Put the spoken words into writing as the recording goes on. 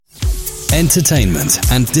entertainment,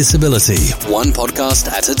 and disability, one podcast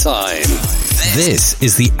at a time. This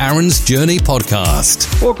is the Aaron's Journey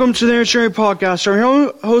Podcast. Welcome to the Aaron's Journey Podcast. I'm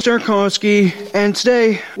your host, Aaron Konowski, and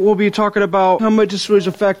today we'll be talking about how my disabilities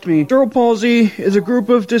affect me. Cerebral palsy is a group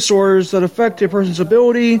of disorders that affect a person's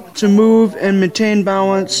ability to move and maintain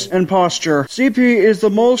balance and posture. CP is the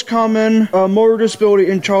most common motor disability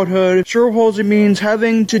in childhood. Cerebral palsy means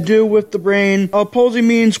having to do with the brain. Palsy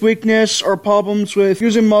means weakness or problems with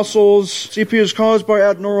using muscles. CP is caused by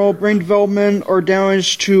abnormal brain development or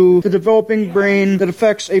damage to the developing brain that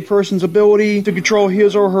affects a person's ability to control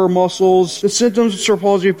his or her muscles. The symptoms of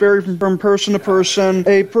cerebral palsy vary from person to person.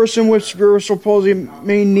 A person with severe cerebral palsy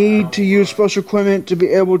may need to use special equipment to be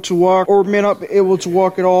able to walk, or may not be able to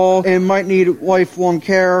walk at all and might need lifelong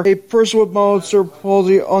care. A person with mild cerebral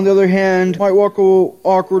palsy, on the other hand, might walk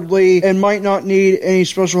awkwardly and might not need any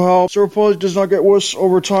special help. Cerebral palsy does not get worse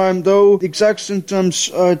over time, though the exact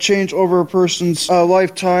symptoms change over a person's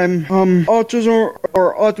lifetime. Autism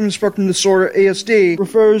or autism spectrum disorder, ASD,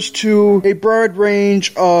 refers to a broad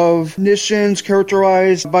range of conditions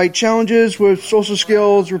characterized by challenges with social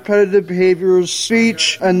skills, repetitive behaviors,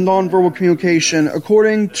 speech, and nonverbal communication.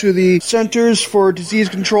 According to the Centers for Disease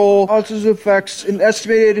Control, autism affects an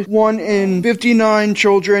estimated 1 in 59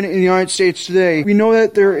 children in the United States today. We know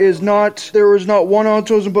that there is not one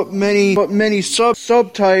autism, but many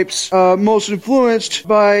subtypes, most influenced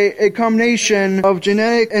by a combination of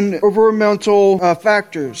genetic and environmental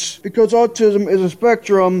factors. Because autism is a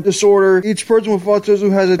spectrum disorder, each person with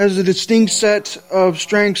autism has a distinct set of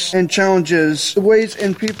strengths and challenges. The ways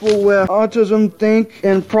in people with autism think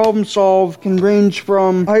and problem solve can range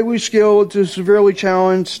from highly skilled to severely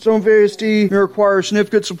challenged. Some with ASD may require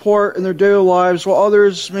significant support in their daily lives, while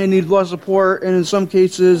others may need less support and in some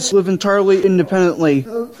cases live entirely independently.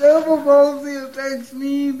 Cerebral palsy affects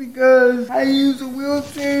me because I use a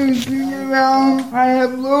wheelchair and swing around. I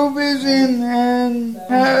have low vision and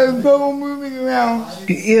have trouble moving around.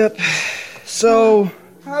 Yep. So,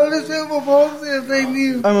 how does cerebral palsy affect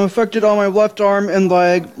me? I'm affected on my left arm and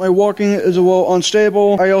leg. My walking is a little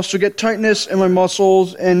unstable. I also get tightness in my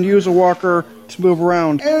muscles and use a walker to move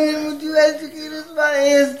around. Aaron, would you educate us about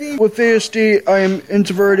ASD? With ASD, I am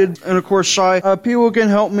introverted and of course shy. People can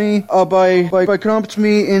help me by coming up to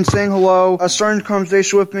me and saying hello, starting a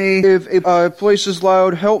conversation with me. If a place is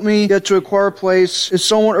loud, help me get to a quiet place. If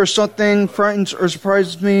someone or something frightens or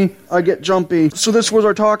surprises me, I get jumpy. So this was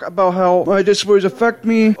our talk about how my disabilities affect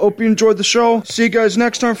me. Hope you enjoyed the show. See you guys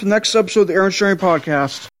next time for the next episode of the Aaron's Journey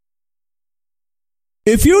Podcast.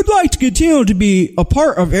 If you'd like to continue to be a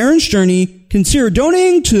part of Aaron's Journey, consider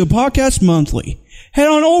donating to the podcast monthly. Head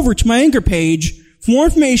on over to my Anchor page for more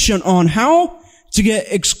information on how to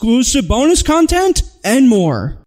get exclusive bonus content and more.